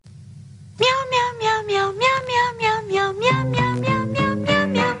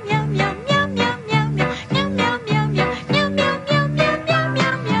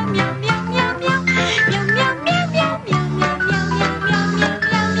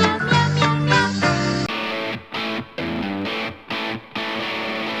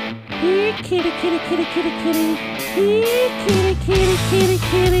kitty, kitty, kitty. Kitty, kitty, kitty,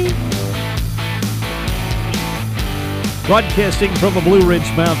 kitty. Broadcasting from the Blue Ridge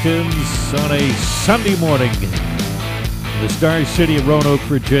Mountains on a Sunday morning in the Star City of Roanoke,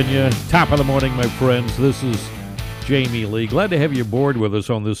 Virginia. Top of the morning, my friends. This is Jamie Lee. Glad to have you aboard with us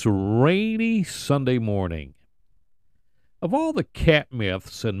on this rainy Sunday morning. Of all the cat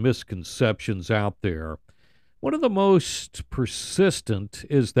myths and misconceptions out there, one of the most persistent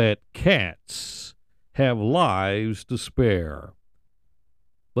is that cats have lives to spare.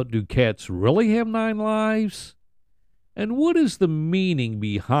 But do cats really have 9 lives? And what is the meaning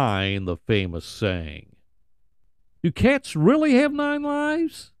behind the famous saying? Do cats really have 9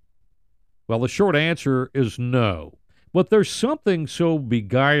 lives? Well, the short answer is no. But there's something so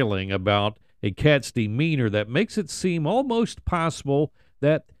beguiling about a cat's demeanor that makes it seem almost possible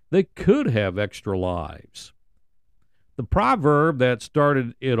that they could have extra lives. The proverb that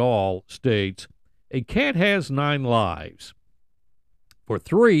started it all states, "A cat has 9 lives. For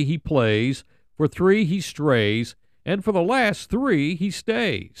 3 he plays, for 3 he strays, and for the last 3 he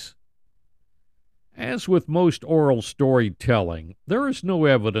stays." As with most oral storytelling, there is no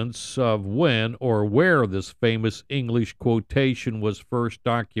evidence of when or where this famous English quotation was first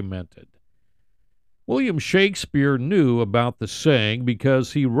documented. William Shakespeare knew about the saying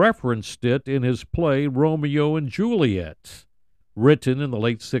because he referenced it in his play Romeo and Juliet. Written in the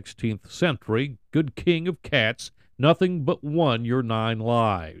late 16th century, "Good king of cats, nothing but won your 9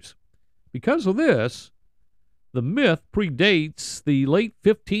 lives." Because of this, the myth predates the late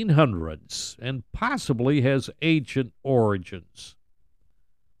 1500s and possibly has ancient origins.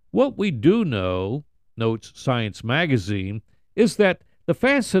 What we do know, notes Science Magazine, is that the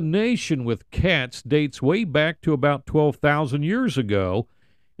fascination with cats dates way back to about 12,000 years ago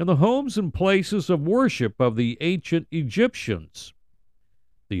in the homes and places of worship of the ancient Egyptians.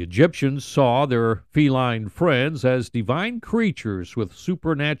 The Egyptians saw their feline friends as divine creatures with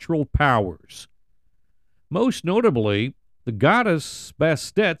supernatural powers. Most notably, the goddess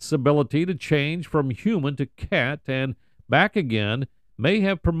Bastet's ability to change from human to cat and back again may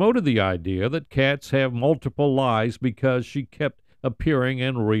have promoted the idea that cats have multiple lives because she kept appearing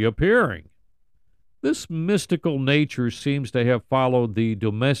and reappearing. This mystical nature seems to have followed the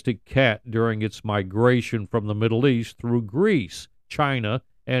domestic cat during its migration from the Middle East through Greece, China,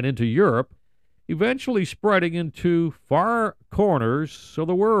 and into Europe, eventually spreading into far corners of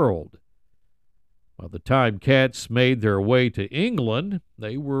the world. By the time cats made their way to England,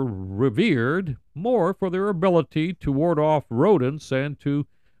 they were revered more for their ability to ward off rodents and to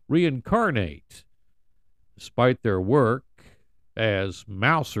reincarnate. Despite their work as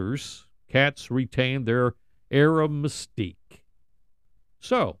mousers, cats retained their air of mystique.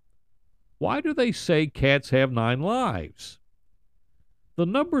 So, why do they say cats have 9 lives? The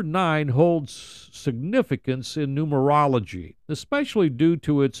number 9 holds significance in numerology, especially due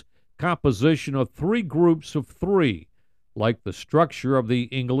to its composition of 3 groups of 3, like the structure of the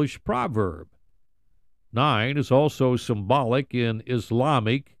English proverb. 9 is also symbolic in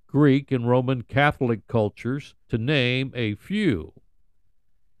Islamic, Greek, and Roman Catholic cultures, to name a few.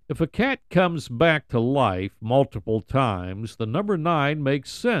 If a cat comes back to life multiple times, the number 9 makes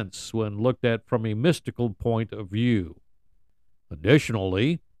sense when looked at from a mystical point of view.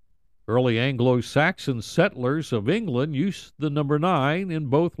 Additionally, early Anglo-Saxon settlers of England used the number 9 in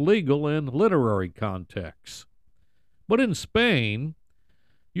both legal and literary contexts. But in Spain,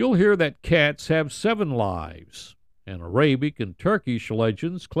 you'll hear that cats have 7 lives, and Arabic and Turkish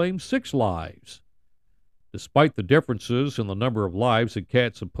legends claim 6 lives. Despite the differences in the number of lives a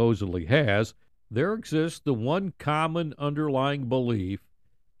cat supposedly has, there exists the one common underlying belief: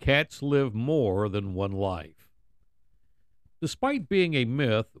 cats live more than 1 life. Despite being a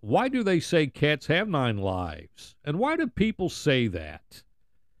myth, why do they say cats have 9 lives? And why do people say that?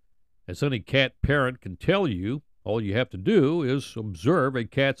 As any cat parent can tell you, all you have to do is observe a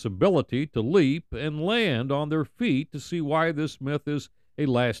cat's ability to leap and land on their feet to see why this myth is a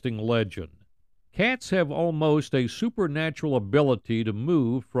lasting legend. Cats have almost a supernatural ability to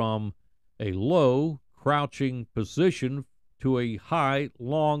move from a low, crouching position to a high,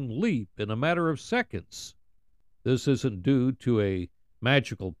 long leap in a matter of seconds. This isn't due to a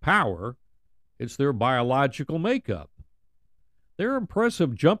magical power, it's their biological makeup. Their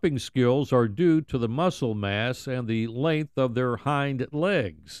impressive jumping skills are due to the muscle mass and the length of their hind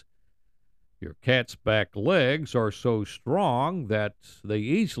legs. Your cat's back legs are so strong that they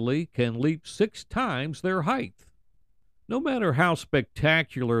easily can leap 6 times their height. No matter how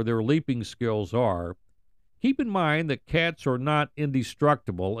spectacular their leaping skills are, keep in mind that cats are not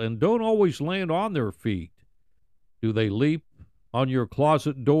indestructible and don't always land on their feet. Do they leap on your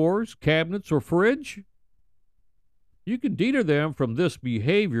closet doors, cabinets, or fridge? You can deter them from this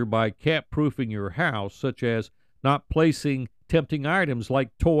behavior by cat-proofing your house, such as not placing tempting items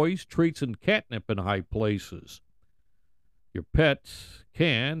like toys, treats, and catnip in high places. Your pets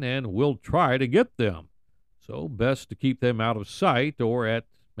can and will try to get them, so best to keep them out of sight or at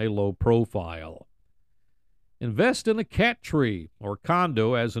a low profile. Invest in a cat tree or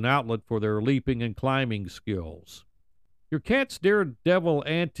condo as an outlet for their leaping and climbing skills. Your cat's daredevil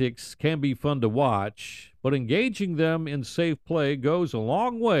antics can be fun to watch, but engaging them in safe play goes a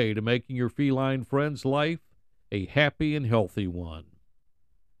long way to making your feline friend's life a happy and healthy one.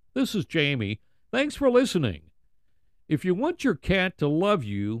 This is Jamie. Thanks for listening. If you want your cat to love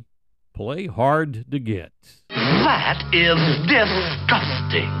you, play hard to get. That is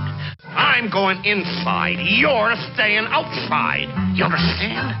disgusting. I'm going inside. You're staying outside. You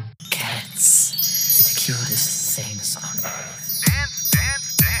understand? Cats, the cutest things on earth. Dance,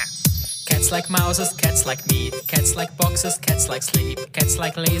 dance, dance. Cats like mouses, cats like meat, cats like boxes, cats like sleep, cats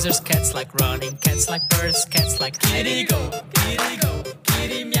like lasers, cats like running, cats like birds, cats like kitty go,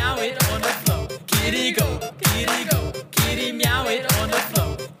 kitty meow it on the floor. Kitty go, kitty meow it on the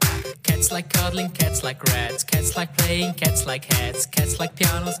floor. Cats like cuddling, cats like rats, cats like playing, cats like hats, cats like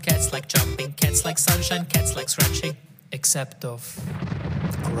pianos, cats like jumping, cats like sunshine, cats like stretching. Except of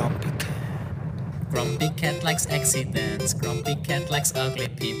Grumpy Cat. Grumpy Cat likes accidents, Grumpy Cat likes ugly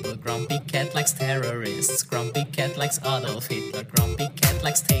people, Grumpy Cat likes terrorists, Grumpy Cat likes Adolf Hitler, Grumpy Cat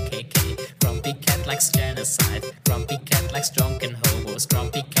likes KKK, Grumpy Cat likes genocide, Grumpy Cat likes drunken hobos,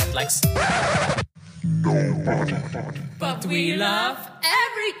 Grumpy Cat likes Nobody. But we love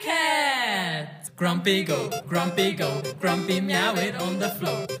every cat! Grumpy go, grumpy meow it on the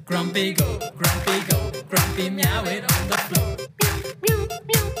floor. Grumpy go, grumpy meow it on the floor.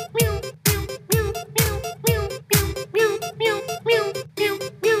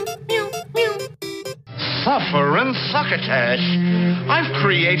 Suffer and succotash. I've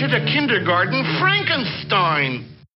created a kindergarten Frankenstein.